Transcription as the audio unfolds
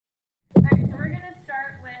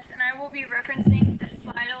will be referencing this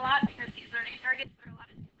slide a lot because these learning targets are a lot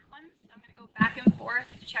of different ones. So I'm going to go back and forth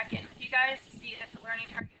to check in with you guys to see if the learning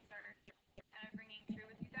targets are kind of ringing true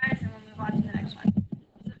with you guys, and we'll move on to the next one.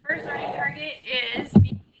 So the first learning target is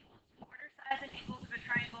being able to order sides and angles of a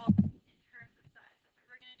triangle in terms of size. That's what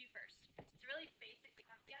we're going to do first. It's really basic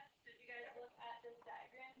concept. So if you guys look at this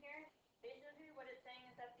diagram here, basically what it's saying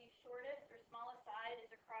is that the shortest or smallest side is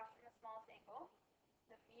across from the smallest angle.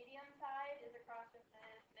 The medium side is across from the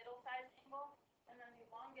middle size angle, and then the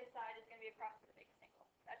longest side is going to be across from the biggest angle.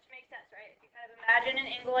 That should make sense, right? If you kind of imagine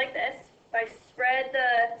an angle like this, if I spread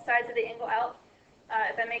the sides of the angle out,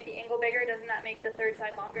 if I make the angle bigger, doesn't that make the third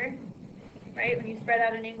side longer? Right? When you spread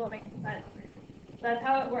out an angle, it makes the side longer. So that's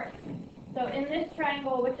how it works. So in this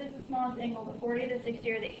triangle, which is the smallest angle, the 40, the 60,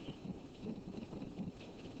 or the 80?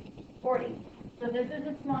 40. So this is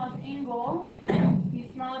the smallest angle. The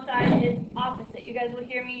smallest side is opposite. You guys will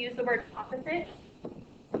hear me use the word opposite.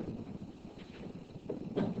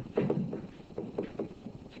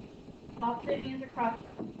 Opposite means across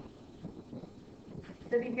from.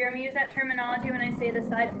 So if you hear me use that terminology when I say the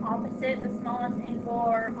side opposite the smallest angle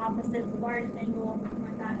or opposite the largest angle, something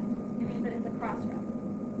like that, it means that it's across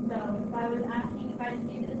from. So if I was asking, if I just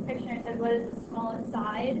gave you this picture and I said, what is the smallest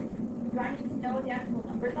side? Do I need to know what the actual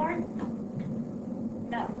numbers are?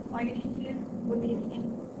 No. All you need to use would be the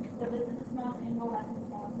angle. So this is the smallest angle, that's the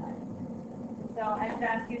smallest side. So I could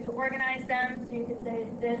ask you to organize them, so you could say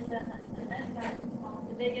this, and this, and this, that's the smallest,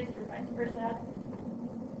 the biggest, or vice versa.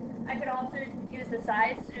 I could also use the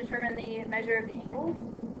sides to determine the measure of the angles.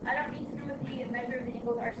 I don't need to know what the measure of the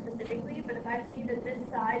angles are specifically, but if I see that this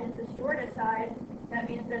side is the shortest side, that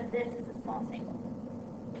means that this is the smallest angle.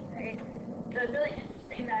 Right? So it's really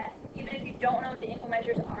interesting that even if you don't know what the angle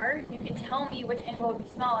measures are, you can tell me which angle would be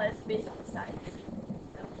smallest based on the sides.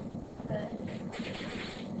 So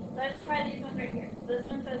let's try these ones right here. So this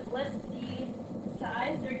one says list the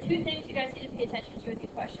sides. There are two things you guys need to pay attention to with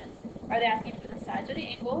these questions. Are they asking for the sides or the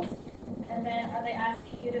angles? And then are they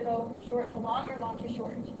asking you to go short to long or long to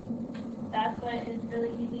short? That's what is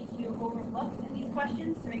really easy to overlook in these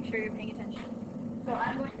questions, to make sure you're paying attention. So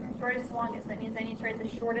I'm going from shortest to longest. That means I need to write the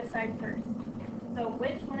shortest side first. So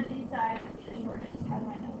which one of these sides would be the shortest? How do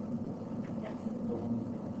I know? Yes.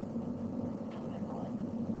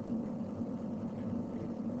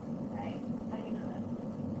 Right? How do you know that?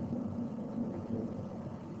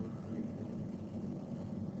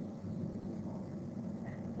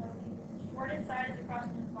 So the shortest side is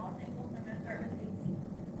across from the smallest angle. So I'm going to start with these.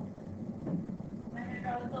 I'm going to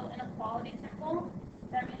draw this little inequality symbol.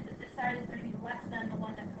 That means that this side is going to be less than the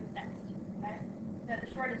one that comes next. Okay? So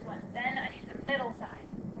the shortest one. Then I need the middle side.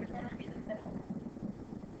 Which one would be the middle?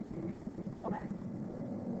 Okay.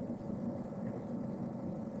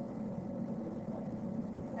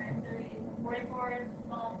 Okay, so we use 44 is the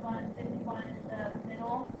smallest one, 51 is the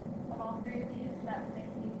middle of all three of these. So that would make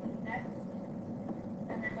these the next.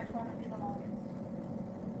 And then which one would be the longest?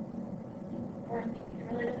 Or it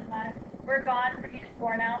really doesn't matter. We're gone from unit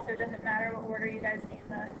 4 now, so it doesn't matter what order you guys name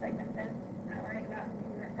the segments in. I'm not worrying about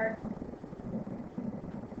unit part. So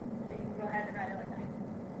you can go ahead and write it like that.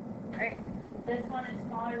 Alright. This one is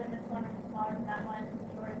smaller than this one, and smaller than that one, and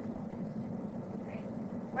shorter than this one. Okay.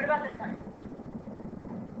 What about this one?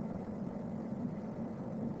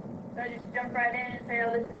 So I just jump right in and say,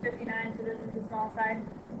 oh, this is 59, so this is the small side.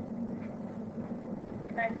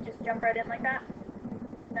 Can I just jump right in like that?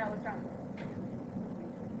 No, what's wrong?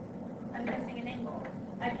 I'm missing an angle.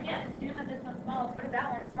 I can't assume that this one's small. What if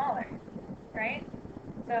that one's smaller? Right?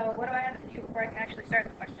 So what do I have to do before I can actually start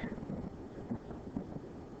the question?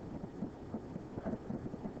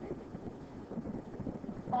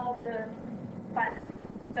 All the five.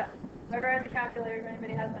 So, whoever has a calculator, if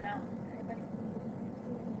anybody has one now. Anybody?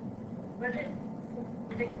 What is it?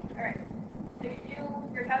 60. Alright. So you do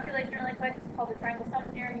your calculation really quick. It's called the triangle sum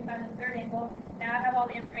theorem. You find the third angle. Now I have all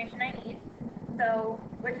the information I need. So,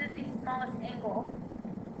 which is the smallest angle?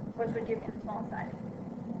 Which would give you the small side?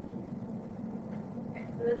 Okay,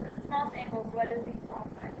 so this is the smallest angle. So what is the small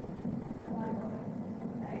side?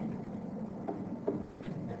 Okay.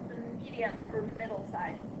 That's the medium or middle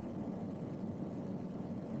side.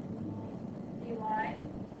 dy.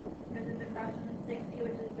 This is across from the 60,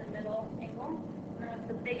 which is the middle angle. And then what's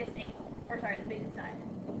the biggest angle? Or sorry, the biggest side.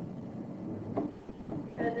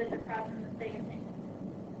 Because it's across from the biggest angle.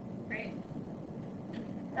 Right?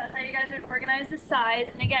 That's how you guys would organize the sides.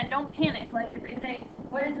 And again, don't panic. Like if they say,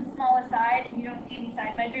 what is the smallest side, and you don't see any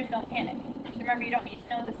side measures, don't panic. Just remember, you don't need to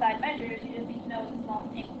know the side measures, you just need to know what the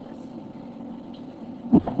smallest angle is.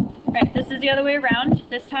 Right, this is the other way around.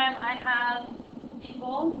 This time I have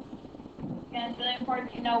angles. Again, it's really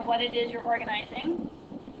important you know what it is you're organizing.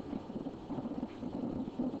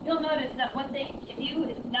 you'll notice that what they give you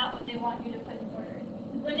is not what they want you to put in order.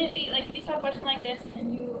 Wouldn't it be like if you saw a question like this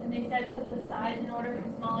and they said put the size in order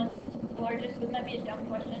from smallest to largest, wouldn't that be a dumb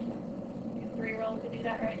question? A 3-year-old could do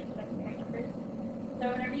that, right? Just like comparing numbers.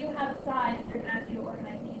 So whenever you have size, they're gonna ask you to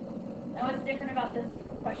organize these. Now what's different about this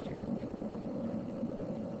question?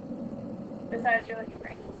 Besides you're looking for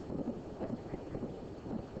angles.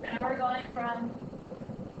 Now we're going from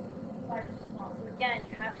large to small. So again,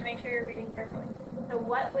 you have to make sure you're reading carefully. So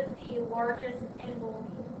what would the largest angle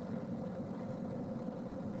be?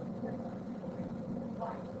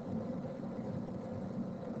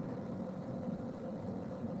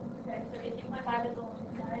 Okay, so 18.5 is the long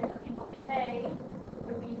side. So angle K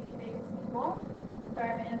would be the biggest angle. Sorry,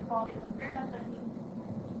 I'm going to fall because I'm going to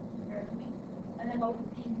bear with me. And then what would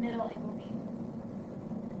the middle angle be?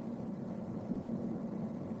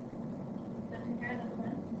 Doesn't care, that's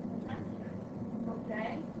one.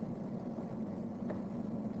 Okay.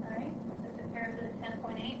 Alright, so compare to the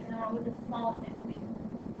 10.8, and then what would the smallest angle be?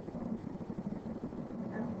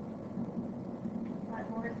 My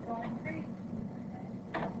board's going crazy.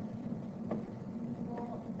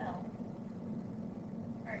 L.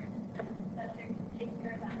 Alright, that takes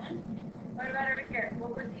care of that one. What about over here?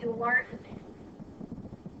 What was the largest angle?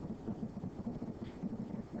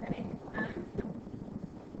 Okay,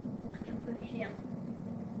 the medium.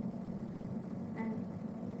 And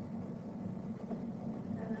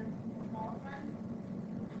the smallest one?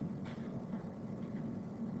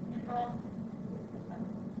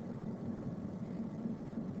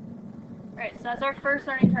 Alright, so that's our first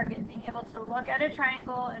learning target, being able to look at a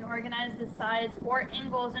triangle and organize the sides or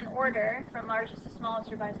angles in order from largest to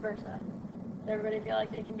smallest or vice versa. Does everybody feel like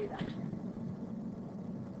they can do that?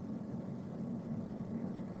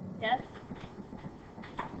 Yes?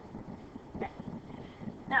 Okay.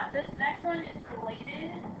 Now, this next one is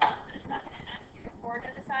related, but it's not going to ask you to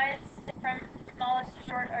order the sides from smallest to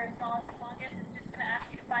short or smallest to longest. It's just going to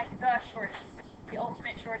ask you to find the shortest, the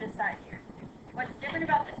ultimate shortest side here. What's different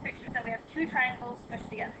about this picture is that we have two triangles smushed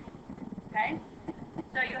together. Okay?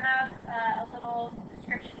 So you have a little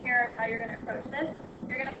description here of how you're going to approach this.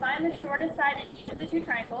 You're going to find the shortest side in each of the two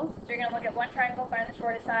triangles. So you're going to look at one triangle, find the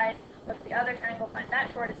shortest side, look at the other triangle, find that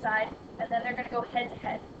shortest side, and then they're going to go head to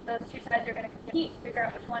head. Those two sides are going to compete to figure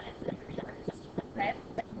out which one is the shortest. Okay?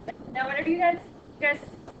 Now, whenever you guys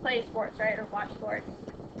play sports, right, or watch sports,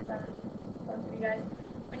 most of you guys,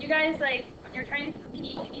 when you're trying to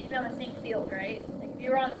compete, you need to be on the same field, right? Like if you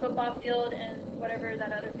were on the football field and whatever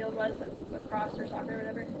that other field was, lacrosse or soccer or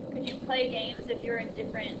whatever, could you play games if you're in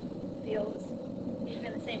different fields? You need to be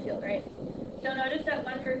in the same field, right? So notice that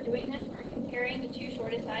when we're doing this, we're comparing the two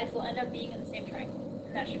shortest sides, they'll end up being in the same triangle.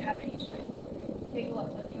 And that should happen each time. Take a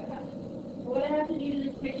look, let's see what happens. So what I have to do to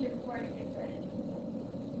this picture before I get started?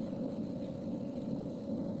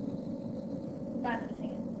 That's the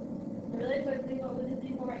thing. Really quickly, what would this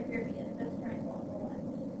equal right here be in this triangle on the left?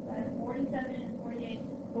 So I have 47 and 48.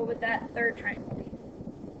 What would that third triangle be?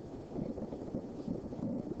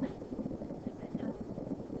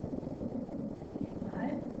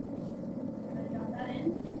 5. Jot that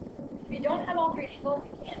in. If you don't have all three angles,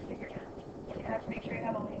 you can't figure it out. You have to make sure you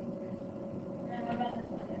have all three angles. And what about this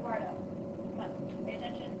one? Eduardo. Come on, pay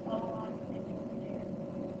attention, follow along.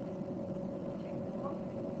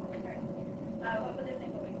 What would this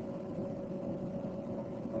angle be?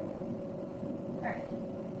 Alright,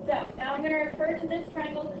 so now I'm going to refer to this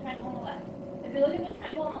triangle as the triangle on the left. If you look at the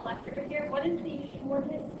triangle on the left over here, what is the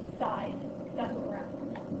shortest side? That's what we're after.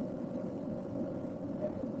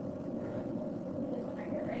 This one right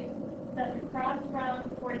here, right? That's across from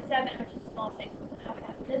 47, which is the smallest angle. So now we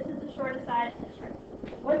have this is the shortest side and this triangle.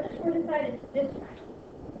 What's the shortest side is this triangle?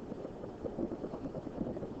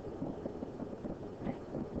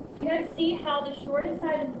 You guys see how the shortest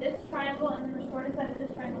side is this triangle and then the shortest side is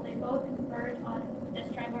this triangle, they both converge on this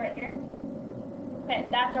triangle right here? Okay,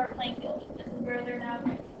 that's our playing field. This is where they're now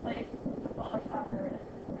going to play football or soccer or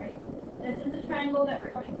whatever, right? This is the triangle that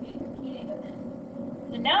we're going to be competing within.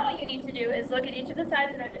 So now what you need to do is look at each of the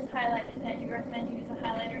sides that I just highlighted, and I do recommend you use a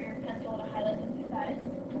highlighter or your pencil to highlight those two sides.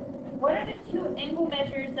 What are the two angle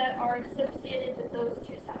measures that are associated with those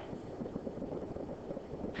two sides?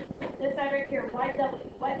 This side right here,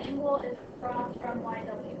 YW. What angle is across from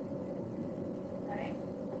YW? Okay.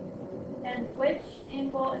 And which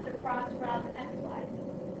angle is across from XY?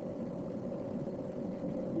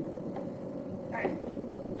 Alright.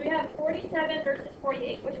 So we have 47 versus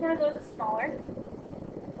 48. Which one of those is smaller?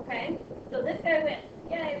 Okay. So this guy wins.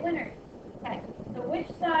 Yay, winner. Okay. So which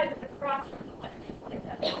side is across from the what? 47.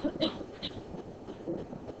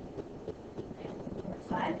 Which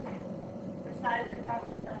side? Which side is across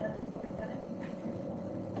from the 47?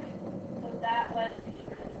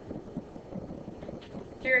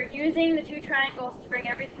 you're using the two triangles to bring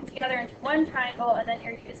everything together into one triangle, and then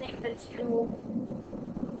you're using the two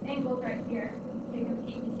angles right here to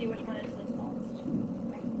compete to see which one is the smallest.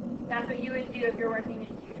 Okay. That's what you would do if you're working in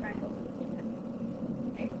two triangles.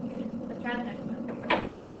 Okay. Let's try the next one.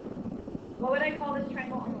 What would I call this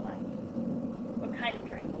triangle on the left? What kind of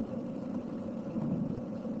triangle?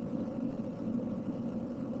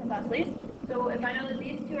 Isosceles. So if I know that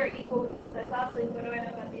these two are equal to isosceles, what do I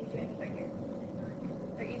know about these two angles right here?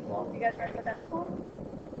 They're equal. You guys remember what that's called?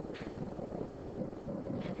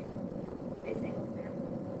 Base angles.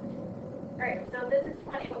 Alright, so this is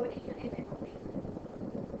 20. What would each of these angles be?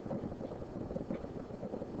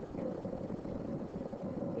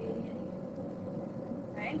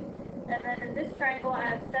 Okay. And then in this triangle, I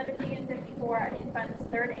have 70 and 54. I need to find this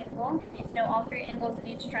third angle. You need to know all three angles in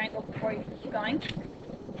each triangle before you keep going.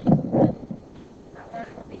 That one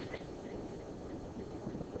will be 56.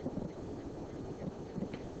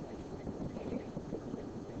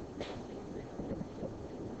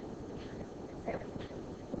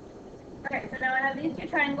 Okay, so now I have these two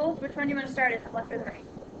triangles. Which one do you want to start at, the left or the right?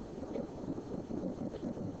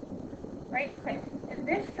 Right? Okay. In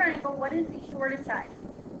this triangle, what is the shortest side?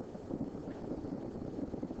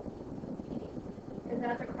 Because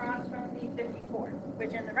that's across from the 54,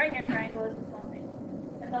 which in the right-hand triangle is the small thing.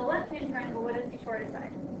 In the left-hand triangle, what is the shortest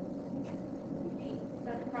side?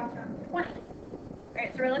 That's across from 20.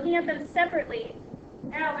 Alright, so we're looking at them separately.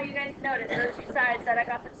 Now, what do you guys notice? Those two sides that I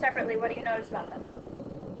got them separately, what do you notice about them?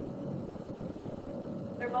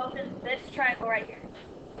 They're both in this triangle right here.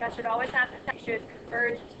 That should always happen. They should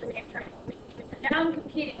converge to the same triangle. Now I'm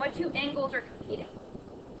competing. What two angles are competing?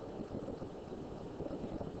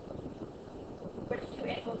 Which two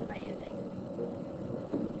angles am I using?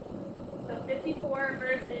 So 54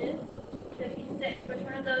 versus 56. Which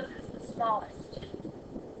one of those is the smallest?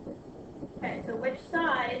 Okay, so which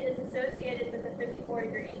side is associated with the 54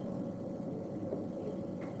 degree angle?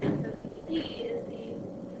 So C is the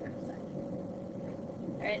first side.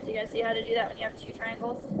 Alright, so you guys see how to do that when you have two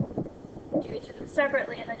triangles? Do each of them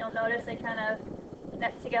separately, and then you'll notice they kind of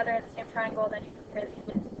connect together in the same triangle, then you compare the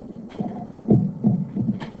angles.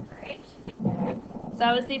 Alright. So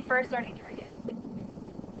that was the first learning target.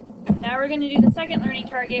 Now we're going to do the second learning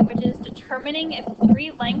target, which is determining if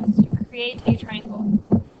three lengths create a triangle.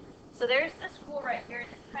 So there's this rule right here,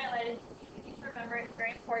 it's highlighted. You need to remember it, it's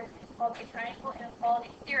very important. It's called the triangle inequality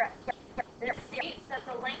theorem. This states that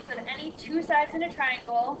the length of any two sides in a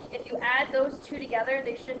triangle, if you add those two together,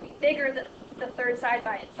 they should be bigger than the third side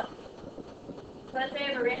by itself. So let's say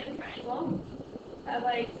I have a random triangle of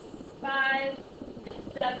like 5,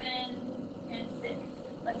 7, and 6.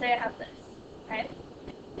 Let's say I have this, okay?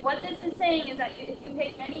 What this is saying is that if you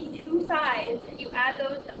take any two sides and you add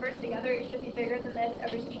those numbers together, it should be bigger than this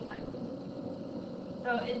every single time.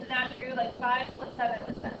 So is that true? Like 5 plus 7,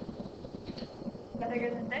 what's that? Is that bigger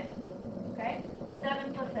than 6? Okay.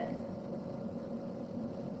 7 plus 6. Is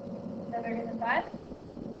that bigger than 5?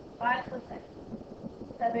 5 plus 6.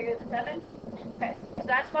 Is that bigger than 7? Okay. So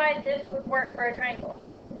that's why this would work for a triangle.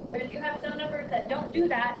 But if you have some numbers that don't do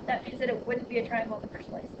that, that means that it wouldn't be a triangle in the first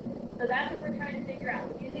place. So that's what we're trying to figure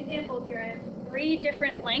out. These examples here, I have 3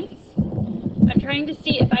 different lengths. I'm trying to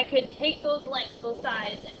see if I could take those lengths, those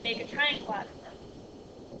sides, and make a triangle out of them.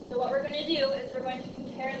 So what we're going to do is we're going to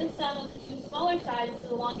compare the sum of the two smaller sides to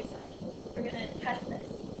the longest side. We're going to test this.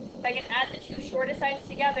 If I can add the two shortest sides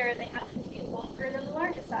together, they happen to be longer than the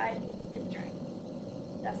largest side, it's a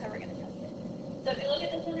triangle. That's how we're going to test it. So if you look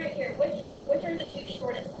at this one right here, which are the two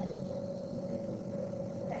shortest sides?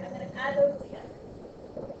 Okay, I'm going to add those together.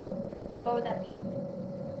 What would that mean?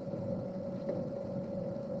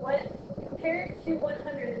 What compared to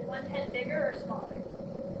 100, is 110 bigger or smaller?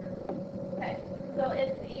 Okay, so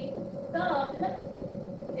if the sum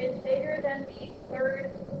is bigger than the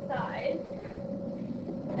third side,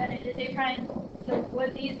 then it is a triangle. So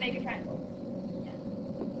would these make a triangle? Yes.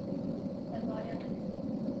 That's all I have.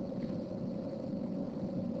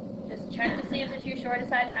 Just check to see if the two shortest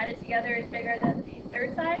sides added together is bigger than the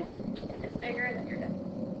third side. If it's bigger, then you're good.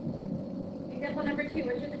 Example number 2,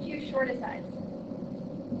 which are the two shortest sides?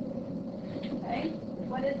 Okay,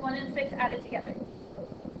 what is 1 and 6 added together?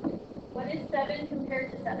 What is 7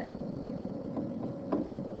 compared to 7?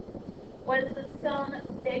 Was the sum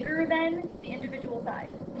bigger than the individual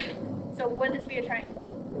sides? So would this be a triangle?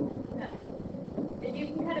 No. If you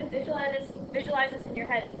can kind of visualize this in your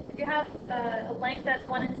head, if you have a length that's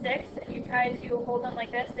 1 and 6, and you try to hold them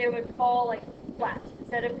like this, they would fall like flat.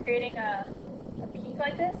 Instead of creating a peak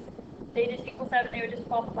like this, they just equal 7, they would just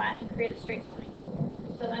fall flat and create a straight line.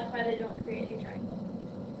 So that's why they don't create a triangle.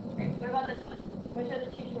 Okay, what about this one? Which are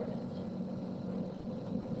the two shortest?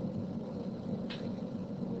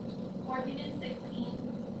 14 and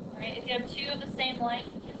 16. Right? If you have two of the same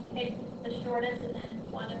length, just take the shortest and then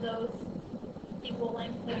one of those equal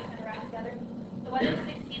lengths that are kind of wrapped together. So what is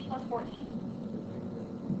 16 plus 14?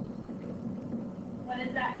 What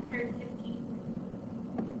is that compared to 16?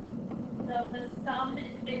 So the sum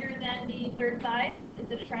is bigger than the third side. Is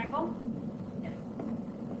it a triangle? Yes.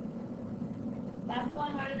 Last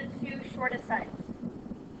one, what are the two shortest sides?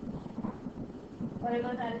 What are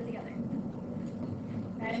those added together?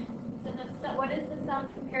 Okay. So what is the sum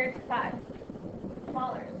compared to 5?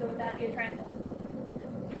 Smaller, so would that be a triangle?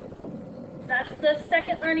 That's the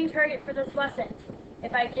second learning target for this lesson.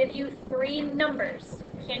 If I give you 3 numbers,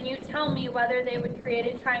 can you tell me whether they would create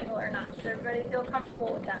a triangle or not? Does everybody feel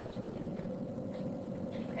comfortable with that?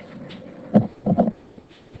 Okay.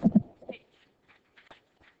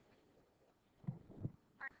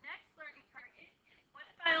 Our next learning target is, what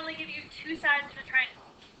if I only give you 2 sides of a triangle?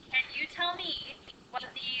 Can you tell me what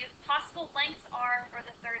the possible lengths are for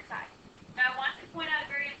the third side? Now I want to point out a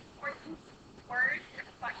very important word in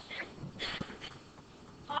the question.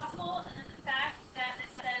 Possible, and then the fact that it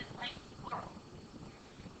says length plural.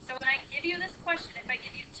 So when I give you this question, if I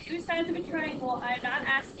give you 2 sides of a triangle, I'm not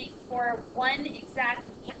asking for one exact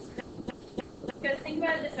answer. Because think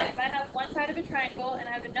about it this way, if I have one side of a triangle and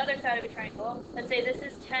I have another side of a triangle, let's say this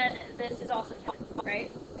is 10 and this is also 10, right?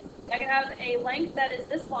 I could have a length that is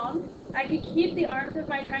this long. I could keep the arms of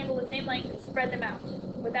my triangle the same length and spread them out.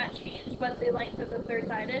 Would that change what the length of the third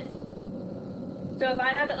side is? So if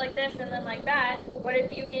I have it like this and then like that, what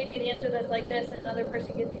if you gave me the answer that's like this and another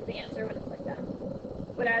person gives you the answer when it's like that?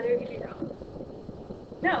 Would either of you be wrong?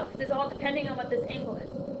 No, because it's all depending on what this angle is.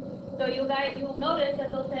 So you'll notice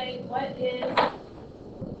that they'll say, what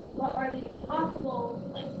are the possible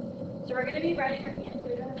lengths? So we're going to be writing our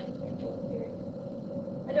answer.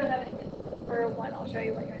 I don't have anything for one. I'll show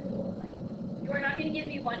you what your answer looks like. You are not going to give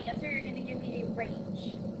me one answer. You're going to give me a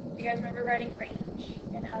range. You guys remember writing range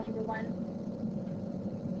in Algebra 1?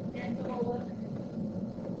 And it will look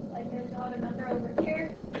like there's not a number over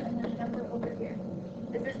here and then a number over here.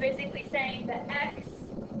 This is basically saying that x,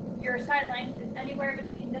 your side length, is anywhere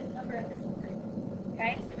between this number and this number.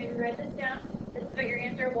 Okay, so maybe write this down. This is what your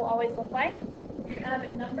answer will always look like. You have a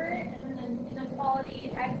number and then an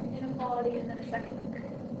inequality, x inequality, and then a second number.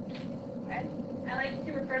 Okay, I like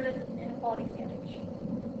to refer to this as an inequality sandwich.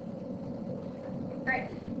 Alright.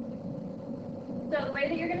 So the way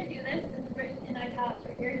that you're going to do this is written in italics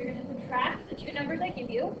right here. You're going to subtract the 2 numbers I give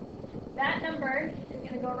you. That number is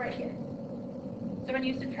going to go right here. So when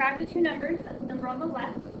you subtract the 2 numbers, that's the number on the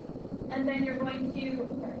left, and then you're going to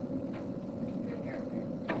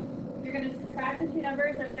subtract the 2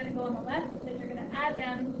 numbers, that's going to go on the left, then you're going to add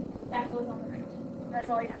them, that goes on the right. That's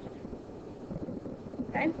all you have to do.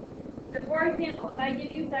 Okay? So for example, if I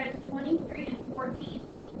give you sides 23 and 14,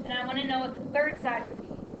 and I want to know what the third side would be.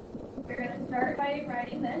 You're going to start by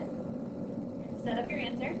writing this, set up your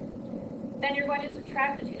answer, then you're going to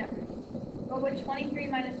subtract the 2 numbers. What would 23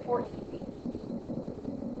 minus 14 be?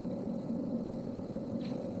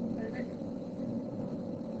 What is it?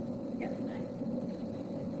 Yes, 9.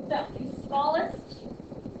 So the smallest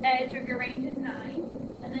edge of your range is 9,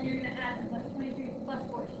 and then you're going to add them. That's 23 plus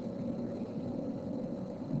 14.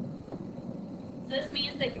 So this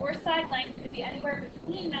means that your side length could be anywhere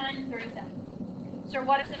between 9 and 37. So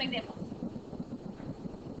what are some examples?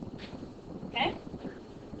 Okay,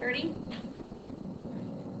 30.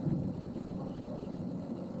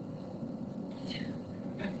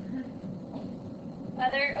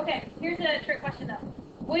 Okay, here's a trick question though.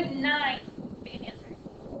 Would 9 be an answer?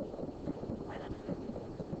 Why not?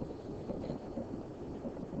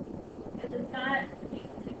 This is not,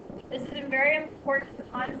 this is a very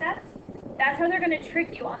important concept. That's how they're going to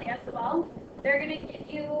trick you on the SOL. They're going to give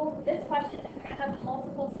you this question and they're going to have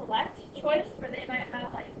multiple select choice where they might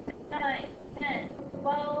have like 9, 10,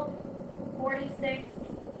 12, 46,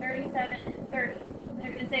 37, and 30. And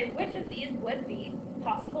they're going to say which of these would be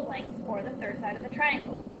possible lengths for the third side of the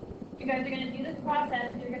triangle. You guys are going to do this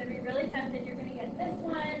process. You're going to be really tempted. You're going to get this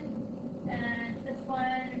one and this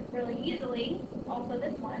one really easily, also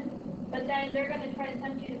this one. But then they're going to try to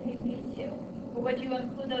tempt you to pick these 2. But would you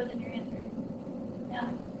include those in your answer?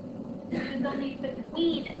 No. This is only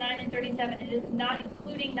between 9 and 37. It is not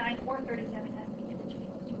including 9 or 37 as the in between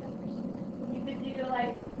those 2 numbers. You could do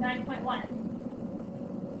like 9.1,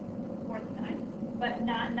 more than 9, but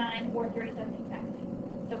not 9 or 37 exactly.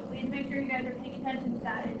 So please make sure you guys are paying attention to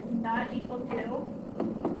that. It is not equal to.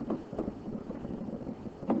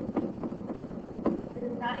 It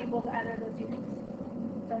is not equal to either of those 2 things.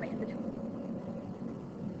 It's only in between.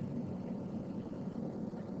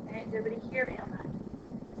 And everybody hear me on that.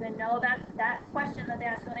 then know that that question that they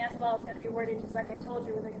ask when they ask well is going to be worded just like I told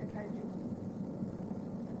you what they're going to try to do.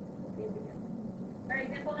 Alright,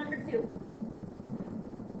 example number 2.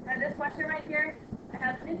 I have this question right here. I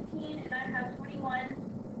have 15 and I have 21.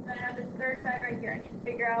 And I have this third side right here. I need to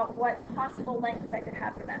figure out what possible lengths I could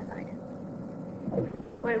have for that side.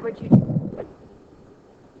 What would you do?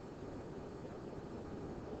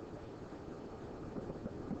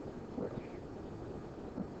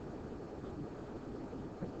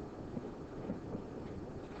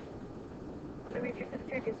 What would you do for the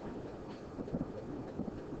previous one?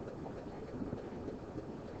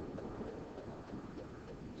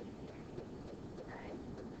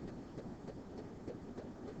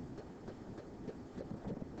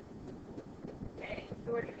 Okay,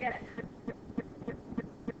 so what do you get?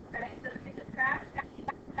 Okay, so we subtract.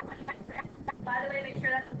 By the way, make sure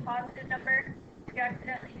that's a positive number. If you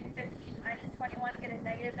accidentally do 15 minus 21, get a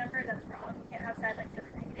negative number, that's wrong. You can't have side lengths that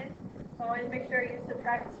are negative. So always make sure you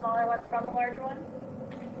subtract the smaller one from the larger one.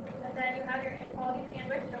 And then you have your inequality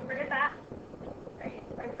sandwich, don't forget that. Right.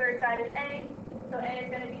 Our third side is A, so A is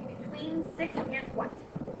going to be between 6 and what?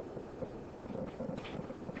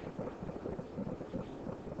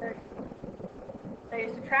 30. So you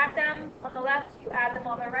subtract them on the left, you add them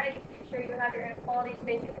on the right, make sure you have your inequalities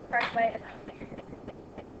facing the correct way.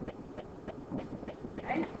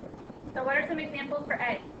 Okay? So what are some examples for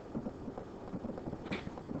A?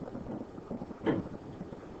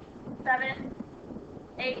 7,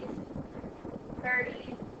 8,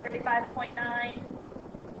 30, 35.9.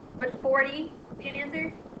 Would 40 be an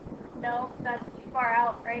answer? No, that's too far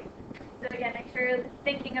out, right? So again, make sure you're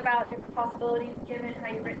thinking about different possibilities given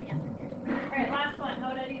how you written the answer here. Alright, last one. How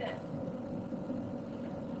would I do this?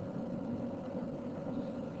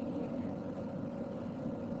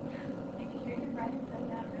 Making sure your breath is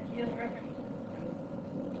down, right? You don't remember.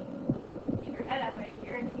 Keep your head up right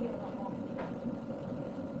here and feel normal.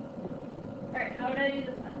 Alright, how would I do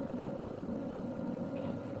this one?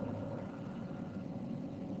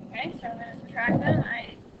 Okay, so I'm going to subtract them.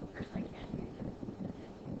 I personally can't do it.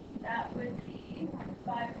 That would be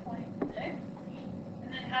 5.6.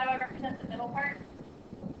 And then how do I represent the middle part?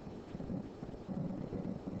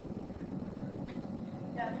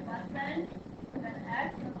 That's less than, and then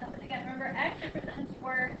x. And again, remember, x represents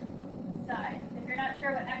your side. If you're not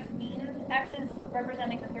sure what x means, x is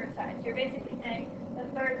representing the third side. So you're basically saying the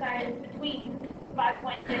third side is between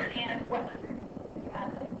 5.6 and what?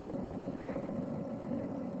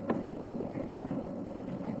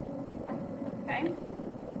 Okay.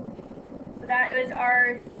 So that is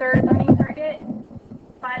our third learning target,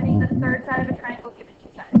 finding the third side of a triangle given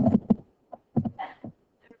two sides.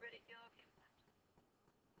 Everybody feel okay with that?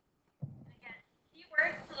 And again,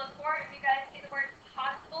 keywords to look for, if you guys see the word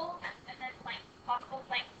possible and then length, possible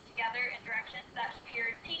lengths together in directions, that should be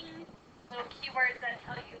your ping little keywords that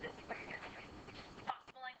tell you this is what you're doing.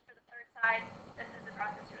 Possible length for the third side, this is the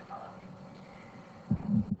process you would follow.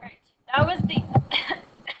 Right. That was the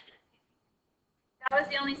that was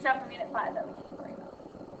the only stuff from Unit 5 that we need to worry about.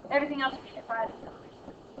 Everything else from Unit 5 is similar.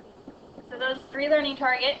 So those 3 learning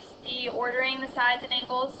targets, the ordering the sides and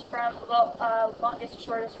angles from longest to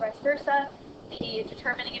shortest, vice versa, the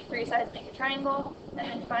determining if 3 sides make a triangle, and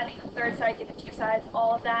then finding the third side given 2 sides,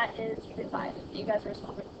 all of that is Unit 5. You guys are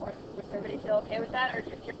responsible for it. Does everybody feel okay with that, or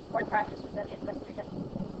do you more practice with any of the rest of your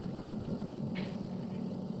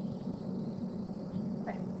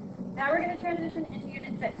Okay. Now we're going to transition into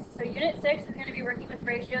Unit 6. So Unit 6 is going to be working with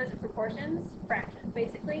ratios and proportions, fractions,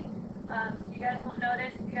 basically. You guys will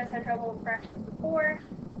notice if you guys had trouble with fractions before,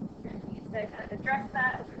 you're going to need to kind of address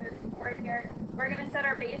that as we're moving forward here. We're going to set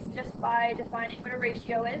our base just by defining what a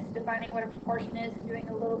ratio is, defining what a proportion is, and doing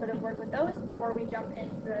a little bit of work with those before we jump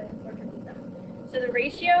into the more tricky stuff. So the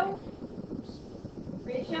ratio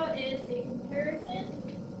is a comparison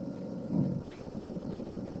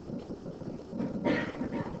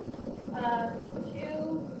of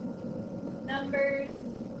 2 numbers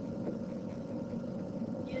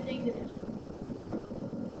using division.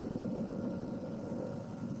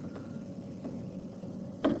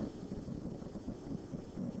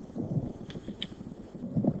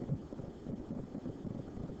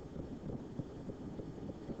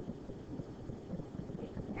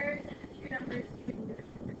 Comparison of 2 numbers using division.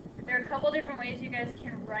 There are a couple different ways you guys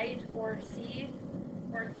can write or see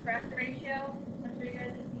or express the ratio. I'm sure you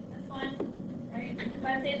guys have seen this one. Right? If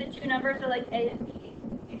I say the 2 numbers are like A and B,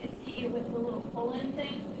 you can see with the little colon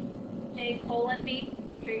thing, A colon B.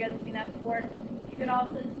 I'm sure you guys have seen that before. You could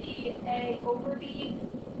also see A over B.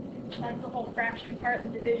 That's the whole fraction part, the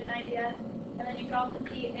division idea. And then you can also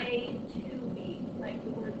see A to B, like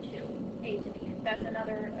the word 2, A to B. That's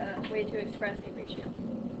another way to express a ratio.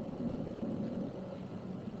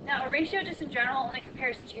 Now, a ratio just in general only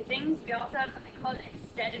compares two things. We also have something called an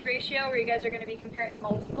extended ratio where you guys are going to be comparing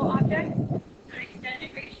multiple objects. So an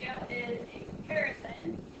extended ratio is a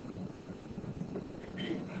comparison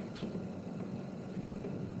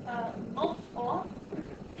of multiple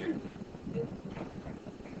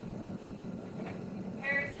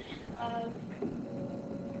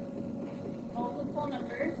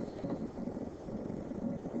numbers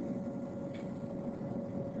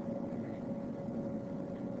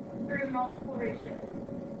through multiple ratios.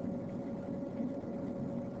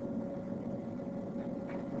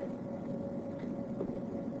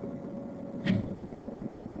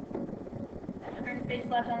 There's space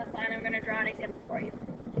left on this line. I'm going to draw an example for you.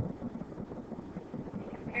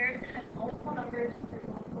 Comparison of multiple numbers through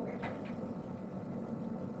multiple ratios.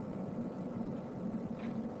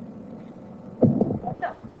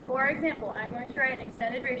 So, for example, I'm going to write an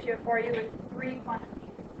extended ratio for you with three quantities.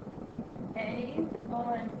 A,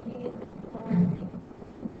 colon, B, colon,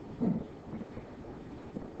 C.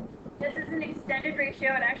 This is an extended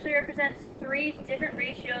ratio. It actually represents three different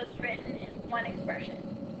ratios written in one expression.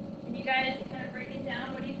 Can you guys kind of break it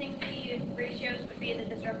down? What do you think the ratios would be that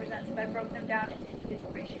this represents if I broke them down into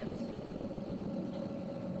individual ratios?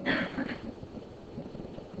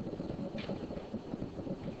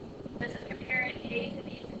 This is comparing A to B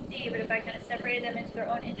to C, but if I kind of separated them into their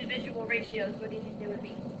own individual ratios, what do you think they would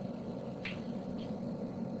be?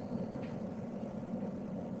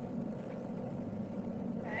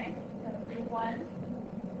 Okay, so that would be 1.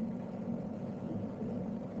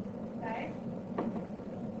 Okay.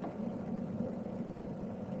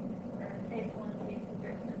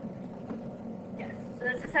 Yes, so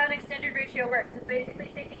this is how an extended ratio works. It's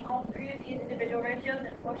basically taking all three of these individual ratios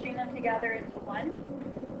and pushing them together into one.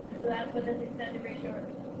 So that's what this extended ratio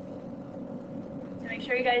represents. So make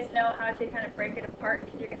sure you guys know how to kind of break it apart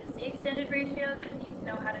because you're going to see extended ratios and you need to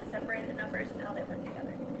know how to separate the numbers and how they work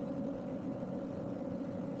together.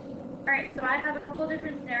 Alright, so I have a couple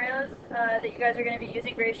different scenarios that you guys are going to be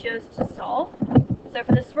using ratios to solve. So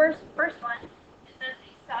for this first one, it says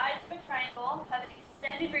the sides of a triangle have an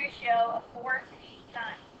extended ratio of 4 to 9.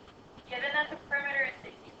 Given that the perimeter is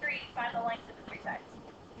 63, find the lengths of the three sides.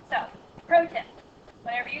 So, pro tip,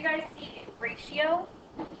 whenever you guys see a ratio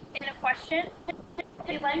in a question,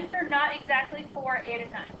 the lengths are not exactly 4, 8,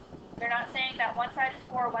 and 9. They're not saying that one side is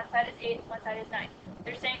 4, one side is 8, one side is 9.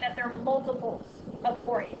 They're saying that they're multiples of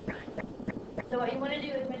 4, 8, 9. So what you want to do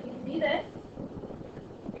is when you see this,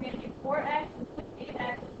 you're going to do 4x,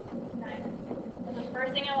 8x, 9x. That's the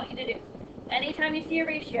first thing I want you to do. Anytime you see a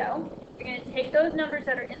ratio, you're going to take those numbers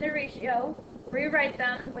that are in the ratio, rewrite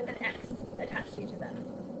them with an x attached to each of them.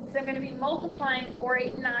 So I'm going to be multiplying 4,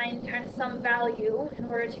 8, 9 times some value in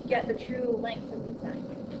order to get the true length of these sides.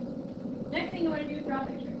 Next thing you want to do is draw a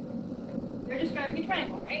picture. They're describing a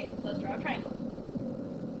triangle, right? So let's draw a triangle.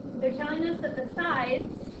 They're telling us that the sides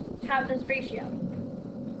have this ratio.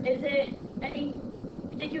 Is it any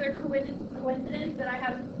particular coincidence that I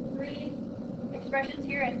have three expressions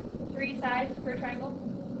here and three sides per triangle?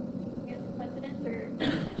 Is it coincidence or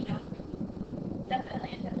intentional?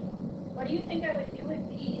 Definitely intentional. What do you think I would do with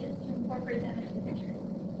these to incorporate them into the picture?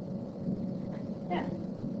 Yeah.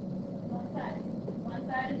 One side. One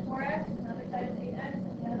side is 4x, another side is 8x, and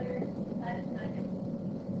the other side is 9x.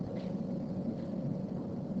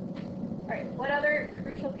 Alright, what other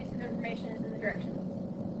crucial piece of information is in the directions?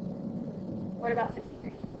 What about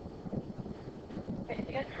 63? Okay, so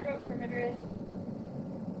you guys remember what perimeter is?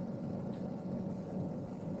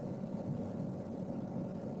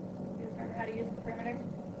 You guys remember how to use the perimeter?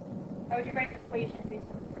 How would you write the equation based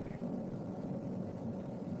on the perimeter?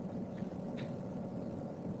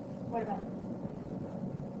 What about this?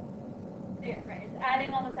 Yeah, right, it's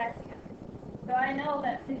adding all the sides together. So I know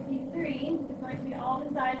that 63 is going to be all the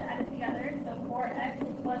sides added together, so 4x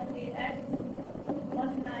plus 8x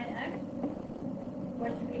plus 9x,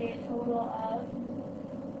 which would be a total of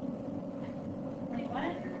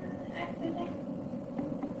 21x, I think.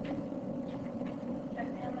 Check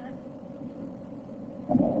me on that.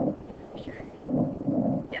 Sure.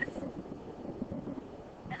 Yes.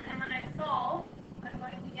 And then when I solve, I'm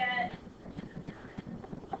going to get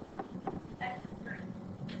x3.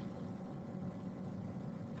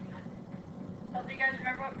 So if you guys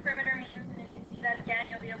remember what perimeter means, and if you see that again,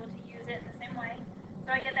 you'll be able to use it in the same way.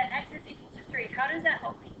 So I get that x is equal to 3. How does that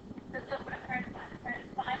help me? That's what I'm trying to find. I'm trying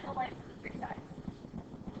to find the length of the three sides.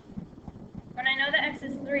 When I know that x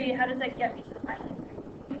is 3, how does that get me to the pi length?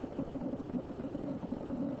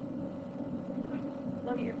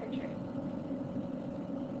 Look at your picture.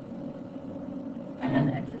 I know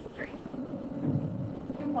that x is 3.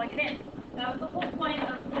 You can plug it in. That was the whole point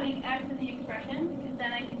of putting x in the expression, because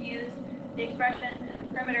then I can use the expression and the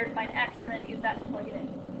perimeter to find x and then use that to plug it in.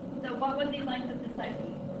 So what would the length of this side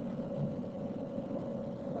be?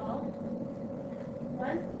 12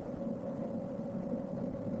 plus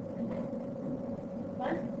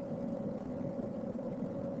 1.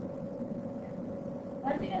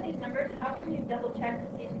 Once you get these numbers, how can you double check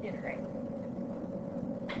to see if you did it right?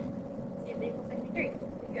 See if they equal 63.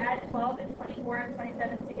 If you add 12 and 24 and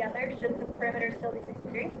 27 together, should the perimeter still be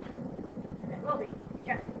 63? And it will be.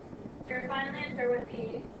 Check. So your final answer would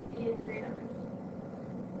be these three numbers.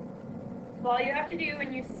 So all you have to do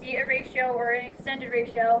when you see a ratio or an extended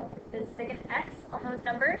ratio is stick an X on those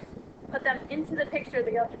numbers, put them into the picture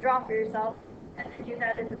that you have to draw for yourself, and then use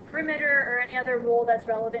that as a perimeter or any other rule that's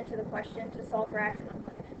relevant to the question to solve for X and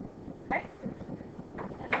plug it in. Okay?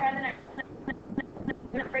 Let's try the next one.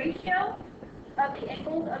 The ratio of the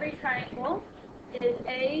angles of a triangle is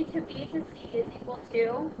A to B to C is equal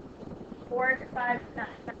to 4 to 5 to 9.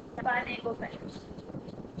 5 angles measures.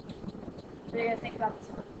 So you guys think about this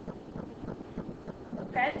one.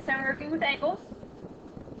 Okay, this time we're working with angles.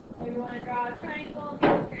 Maybe we want to draw a triangle.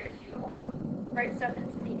 Here to write stuff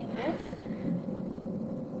into the angles.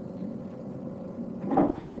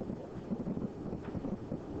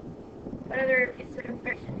 What other pieces of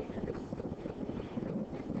information do you have?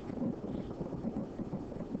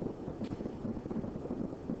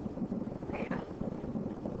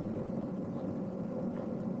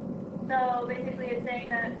 So basically it's saying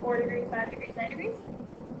that 4 degrees, 5 degrees, 9 degrees.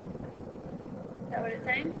 Is that what it's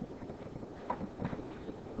saying?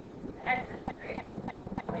 Excellent. Great.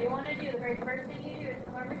 What you want to do, the very first thing you do is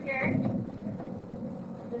come over here.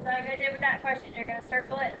 Just like I did with that question, you're going to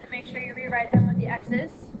circle it and make sure you rewrite them with the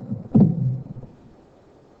X's.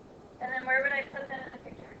 And then where would I put them in the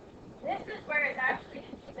picture? This is where it's actually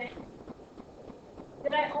interesting.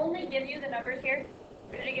 Did I only give you the numbers here?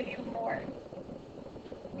 Or did I give you more?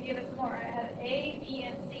 I give us more. I have A, B,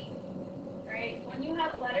 and C. Right? When you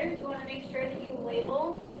have letters, you want to make sure that you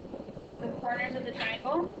label the corners of the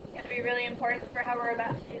triangle. It's going to be really important for how we're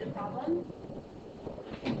about to do the problem.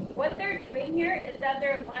 What they're doing here is that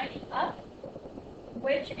they're lining up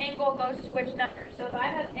which angle goes to which number. So if I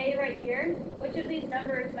have A right here, which of these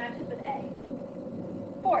numbers matches with A?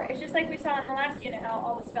 4. It's just like we saw in the last unit how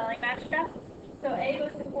all the spelling matched up. So A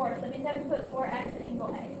goes to 4. So that means I have to put 4x in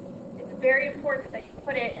angle A. It's very important that you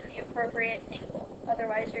put it in the appropriate angle.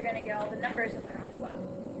 Otherwise, you're going to get all the numbers in the wrong spot.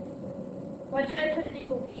 What should I put in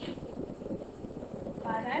angle B?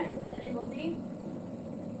 5x in angle C.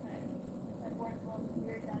 My board's a little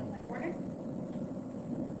weird down in my corner.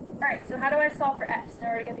 Alright, so how do I solve for x in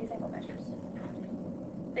order to get these angle measures?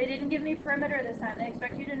 They didn't give me perimeter this time. They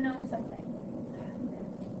expect you to know something.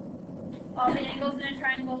 All the angles in a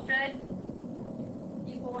triangle should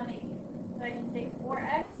equal 180. So I can take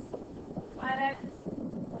 4x, 5x,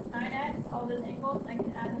 plus 9x, all those angles, I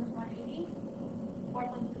can add them to 180. 4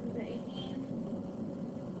 plus 2 is 18.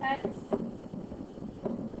 X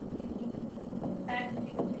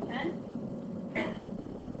equals to 10.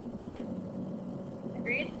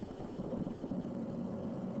 Agreed?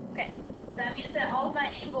 Okay, so that means that all of my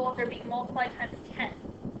angles are being multiplied times 10.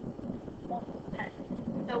 Multiple 10.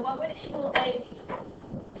 So what would angle A be?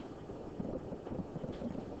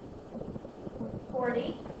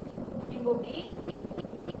 40. Angle B.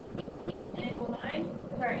 And angle 9.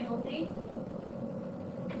 Sorry, angle C.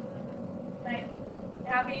 Nice.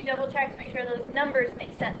 How can you double check to make sure those numbers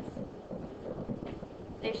make sense?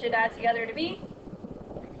 They should add together to be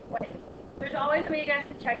 20. There's always a way you guys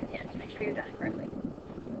can check at the end to make sure you've done it correctly.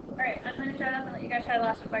 Alright, I'm going to shut up and let you guys try the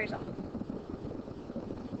last one by yourself.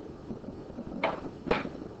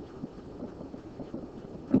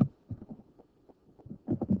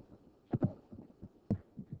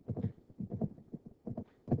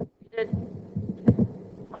 You did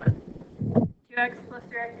 2x plus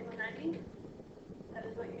 3x equals 90. That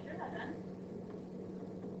is what you should have done.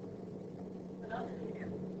 What else did you do?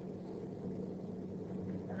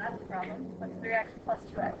 So that's the problem. What's 3x plus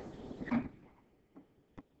 2x?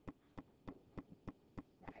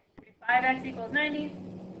 5x equals 90.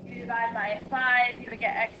 You divide by 5, you would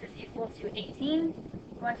get x is equal to 18.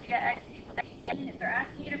 Once you get x equal to 18, if they're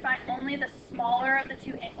asking you to find only the smaller of the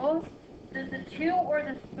two angles, does the 2 or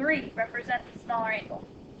the 3 represent the smaller angle?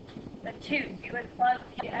 The 2. You would plug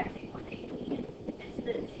the x equals 18 into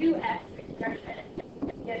the 2x expression,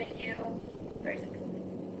 getting you 36.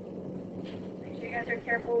 Make sure you guys are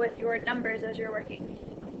careful with your numbers as you're working.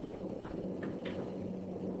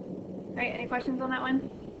 Alright, any questions on that one?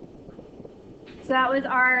 So that was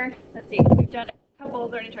our, let's see, we've done a couple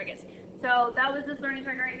of learning targets. So that was this learning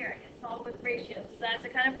target right here. I can solve with ratios. So that's the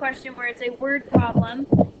kind of question where it's a word problem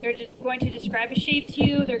They're just going to describe a shape to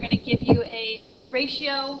you. They're going to give you a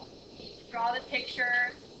ratio. Draw the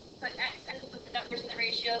picture, put X's with the numbers and the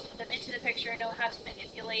ratios, put them into the picture, know how to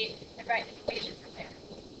manipulate, and write an equation from there.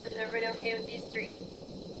 So is everybody okay with these three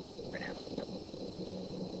for now?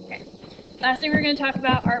 Okay. Last thing we're going to talk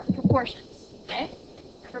about are proportions. Okay.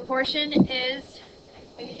 A proportion is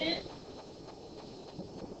an equation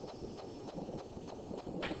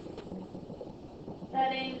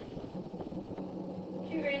setting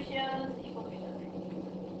two ratios equal to each other.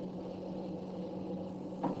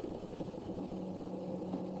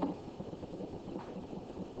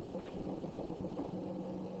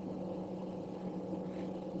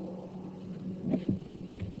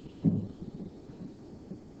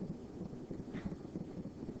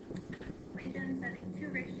 Equation setting two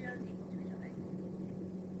ratios equal to each other.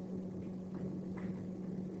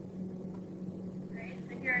 Right,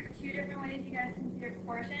 so here are two different ways you guys can see your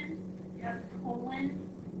proportions. You have the colon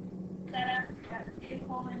setup, you have A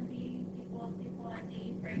colon B equals C colon D,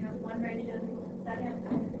 where you have one ratio equals to the second.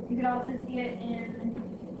 You could also see it in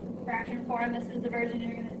fraction form. This is the version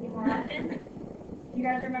you're going to see more often. You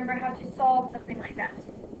guys remember how to solve something like that.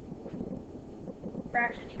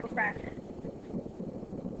 Fraction equals fraction.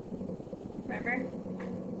 Remember?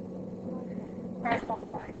 Cross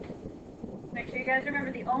multiply. Make sure you guys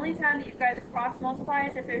remember the only time that you guys cross multiply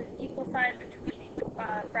is if there's an equal sign between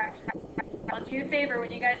fractions. I'll do you a favor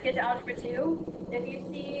when you guys get to algebra 2, if you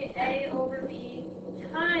see A over B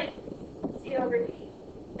times C over D,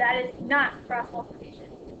 that is not cross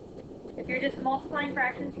multiplication. If you're just multiplying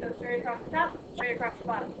fractions, you go straight across the top, straight across the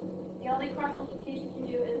bottom. The only cross multiplication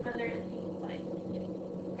you do is when there is an equal sign.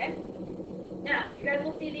 Okay? Now, you guys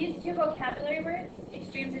will see these two vocabulary words,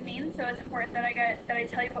 extremes and means, so it's important that I tell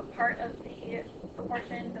you what part of the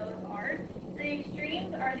proportion those are. The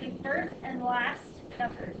extremes are the first and last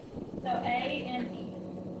numbers, so A and B.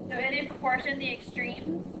 So in a proportion, the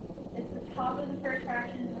extremes is the top of the first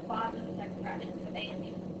fraction and the bottom of the second fraction, so A and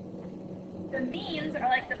B. The means are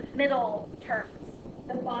like the middle terms,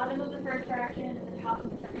 the bottom of the first fraction and the top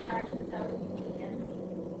of the second fraction, so B and C.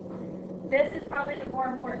 This is probably the more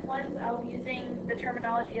important one. I'll be using the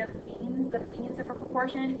terminology of means, the means of a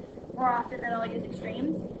proportion, more often than I'll use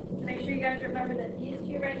extremes. So make sure you guys remember that these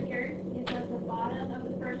two right here, these are the bottom of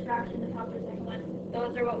the first fraction, the top of the second one.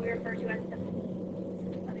 Those are what we refer to as the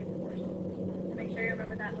means of a proportion. So make sure you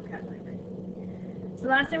remember that vocabulary. So the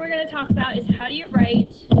last thing we're going to talk about is how do you write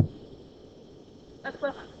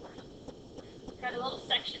equivalence. Got a little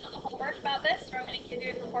section on the homework about this, where I'm going to give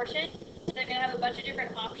you a proportion. They're going to have a bunch of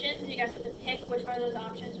different options. You guys have to pick which one of those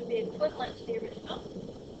options would be equivalent to the original.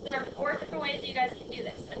 There are 4 different ways you guys can do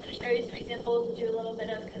this. I'm going to show you some examples and do a little bit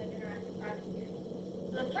of kind of interactive practice here.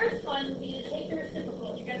 So the first one would be to take the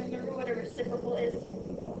reciprocal. You guys remember what a reciprocal is?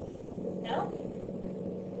 No?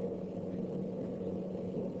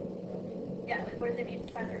 Yeah, what does it mean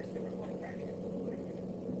to find the reciprocal in fraction?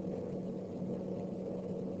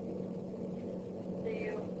 So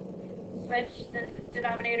you switch the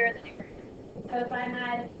denominator and the numerator. So if I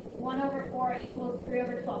had 1 over 4 equals 3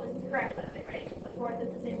 over 12, this is correct, by the way, right? The fourth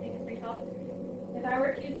is the same thing as 3/12. If I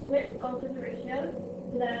were to switch both of the ratios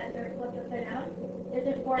so that they're flipped upside down, is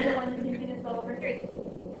it 4 to 1 the same thing as 12 over 3?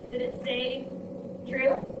 Did it stay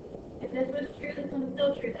true? If this was true, this one's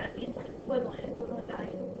still true. That means it's equivalent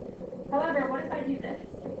value. However, what if I do this?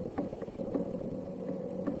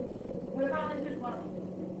 What about this as well?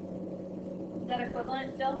 Is that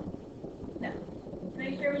equivalent still? No.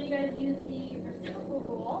 Make sure when you guys use the reciprocal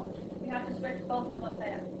rule, you have to switch both of them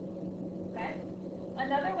upside down. Okay?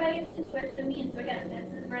 Another way is to switch the means. So again, this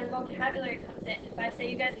is where the vocabulary comes in. If I say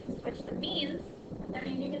you guys can switch the means, that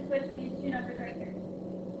means you can switch these two numbers right here.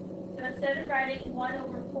 So instead of writing 1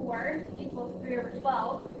 over 4 equals 3 over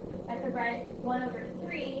 12, I could write 1 over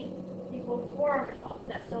 3 equals 4 over 12.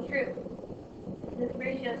 That's still true. This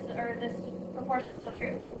ratio, or this proportion is still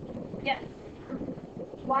true. Yes.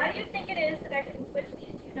 Why do you think it is that I can switch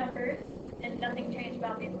these two numbers and nothing changed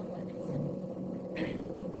about the equivalence?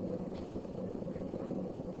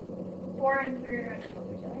 4 and 3 are equal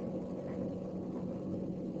to each other.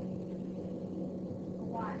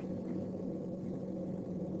 Why?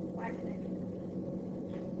 Why did they?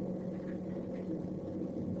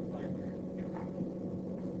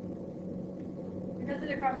 Because of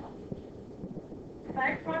the cross multiply. If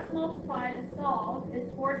I cross multiply to solve, is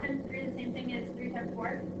 4 times 3 the same thing as 3 times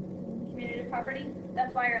 4? Commutative property?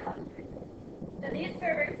 That's why you're allowed to switch. So these two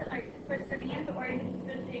are, you can switch the means or you can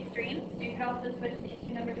switch the extremes. So you can also switch these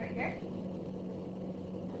two numbers right here. You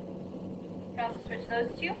can also switch those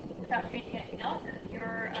two without changing anything else, and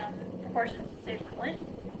your proportions stay equivalent.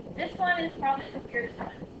 This one is probably the weirdest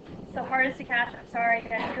one. So hardest to catch, I'm sorry, you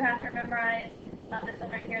guys do have to memorize. This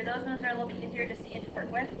one right here. Those ones are a little bit easier to see and to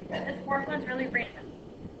work with. This fourth one's really random.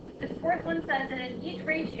 This fourth one says that in each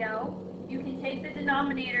ratio, you can take the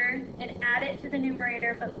denominator and add it to the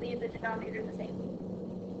numerator, but leave the denominator the same.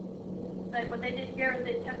 Like what they did here was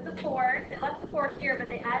they took the 4, they left the 4 here, but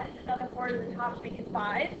they added another 4 to the top to make it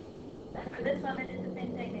 5. And for this one, they did the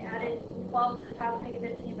same thing. They added 12 to the top to make it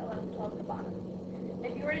 15, but left 12 at the bottom.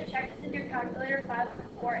 If you were to check this in your calculator, 5 over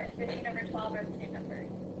 4 and 15 over 12 are the same number.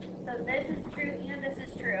 So this is true and this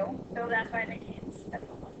is true, so that's why it maintains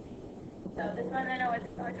equivalency. So this one I know it's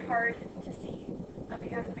hard to see, but you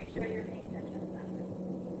have to make sure you're paying attention to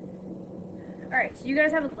that. Alright, so you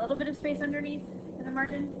guys have a little bit of space underneath in the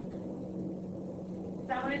margin.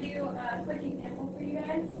 So I want to do a quick example for you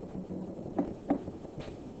guys.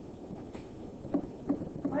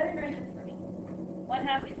 Go ahead and write this for me.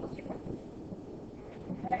 1/2 equals 2.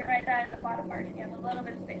 I can write that in the bottom margin. You have a little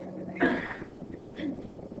bit of space under there.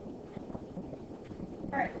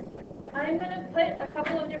 Alright, I'm going to put a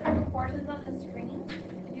couple of different proportions on the screen.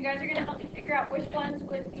 You guys are going to help me figure out which ones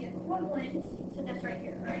would be equivalent to this right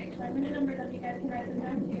here. Alright, so I'm going to number them. You guys can write them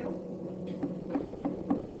down too.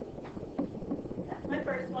 That's my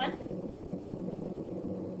first one.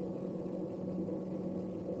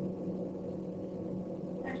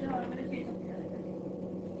 Actually, hold on, I'm going to change something really quick.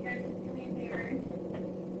 You guys can do me a favor.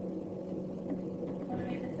 I'm going to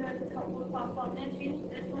make this so it's as helpful as possible. I'm going to change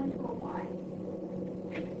this one to a Y.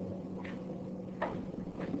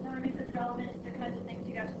 That would make this relevant to the kinds of things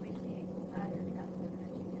you guys will be seeing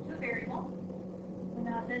to a variable. So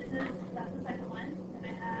now that's the second one. And I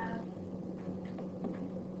have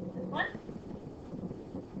this one.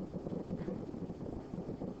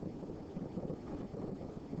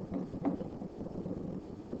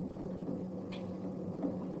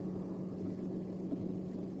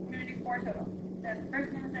 I'm going to do 4 total. The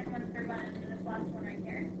first one, the second one, the third one, and then this last one right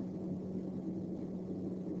here.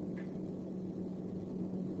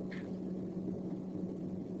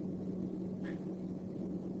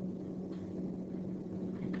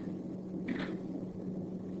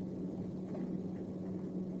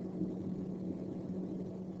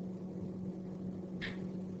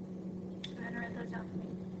 Go ahead and write those down for me.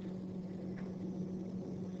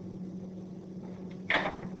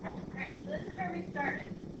 Alright, so this is where we started.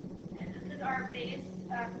 And this is our base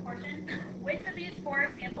proportion. Which of these 4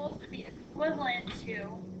 examples would be equivalent to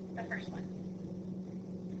the first one?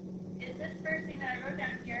 Is this first thing that I wrote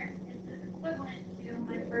down here, is this equivalent to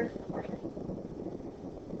my first proportion?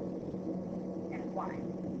 And why?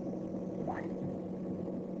 Why?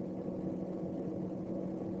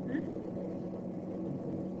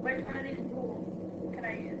 Which one of these rules can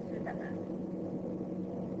I use to set that?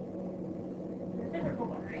 The reciprocal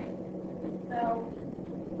one, right? So,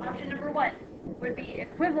 option number 1 would be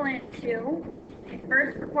equivalent to the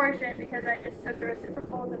first proportion because I just took the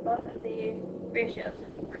reciprocals of both of the ratios.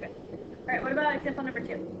 We're good. Alright, what about example number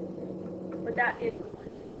 2? Would that be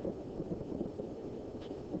equivalent?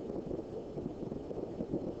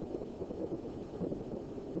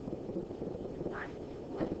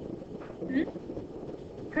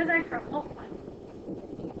 Because I cross multiply.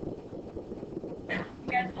 You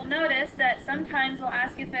guys will notice that sometimes we'll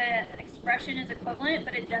ask if an expression is equivalent,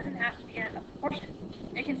 but it doesn't have to be a proportion.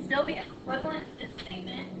 It can still be equivalent to this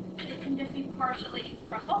statement, and it can just be partially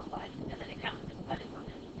cross multiplied, and then it counts as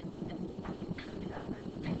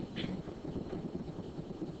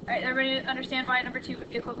Alright, everybody understand why number 2 would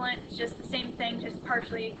be equivalent? It's just the same thing, just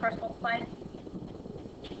partially cross multiplied.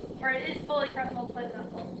 Or it is fully cross multiplied,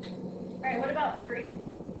 not full. Alright, what about 3?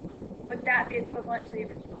 Would that be equivalent to the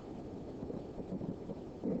original?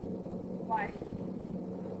 Why?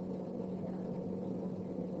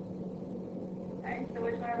 Okay, so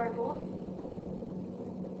which one of our rules?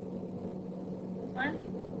 This one?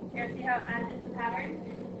 You guys see how it added the pattern?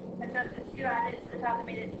 I took the 2 added to the top and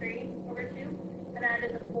made it 3 over 2. And then I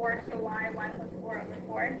did the 4, so y plus 4 over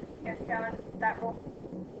 4. You guys see how that rule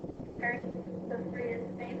compares? So 3 is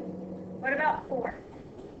the same. What about 4?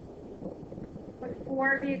 Would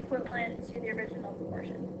 4 be equivalent to the original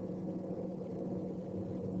proportion?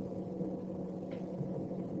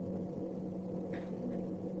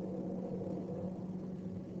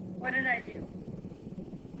 What did I do?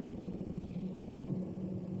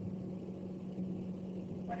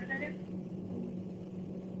 What did I do?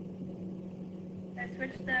 Did I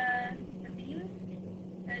switch the means?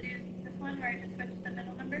 Did I do this one where I just switched the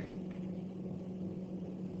middle numbers?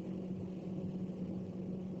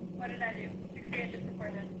 What did I do to create this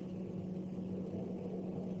proportion?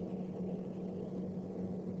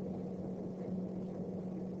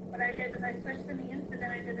 What I did was I switched the means, and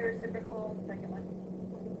then I did the reciprocal second one.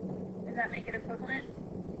 Does that make it equivalent?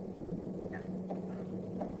 No.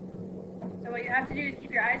 So what you have to do is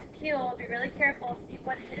keep your eyes peeled, be really careful, see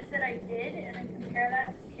what it is that I did, and then compare that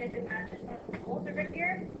to see if it matches the rules over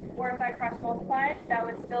here, or if I cross multiplied, that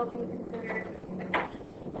would still be considered equivalent.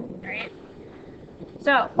 Alright?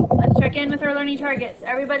 So, let's check in with our learning targets.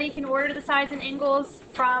 Everybody can order the sides and angles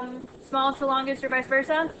from smallest to longest or vice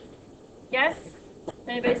versa? Yes?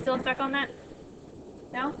 Anybody still stuck on that?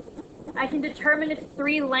 No? I can determine if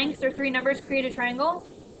 3 lengths or 3 numbers create a triangle.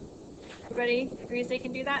 Everybody agrees they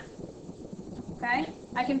can do that? Okay.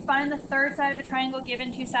 I can find the third side of a triangle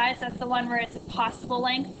given 2 sides. That's the one where it's a possible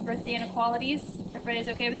length for the inequalities. Everybody's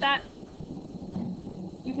okay with that?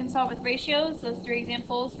 You can solve with ratios, those 3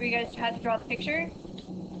 examples where you guys had to draw the picture.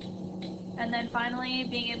 And then finally,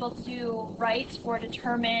 being able to write or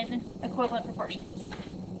determine equivalent proportions.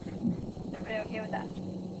 Is everybody okay with that?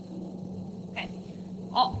 Okay.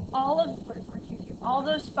 All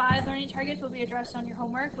those 5 learning targets will be addressed on your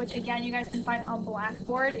homework, which again you guys can find on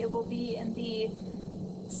Blackboard. It will be in the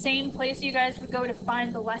same place you guys would go to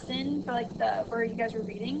find the lesson for like the where you guys were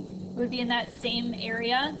reading. It would be in that same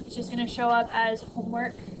area. It's just going to show up as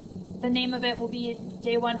homework. The name of it will be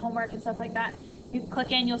day 1 homework and stuff like that. You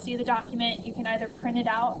click in, you'll see the document. You can either print it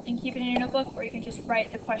out and keep it in your notebook, or you can just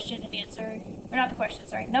write the question and answer, or not the question,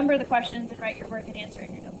 sorry, number the questions and write your work and answer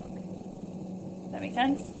in your notebook. Does that make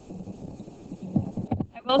sense?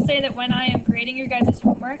 I will say that when I am grading your guys'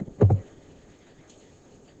 homework,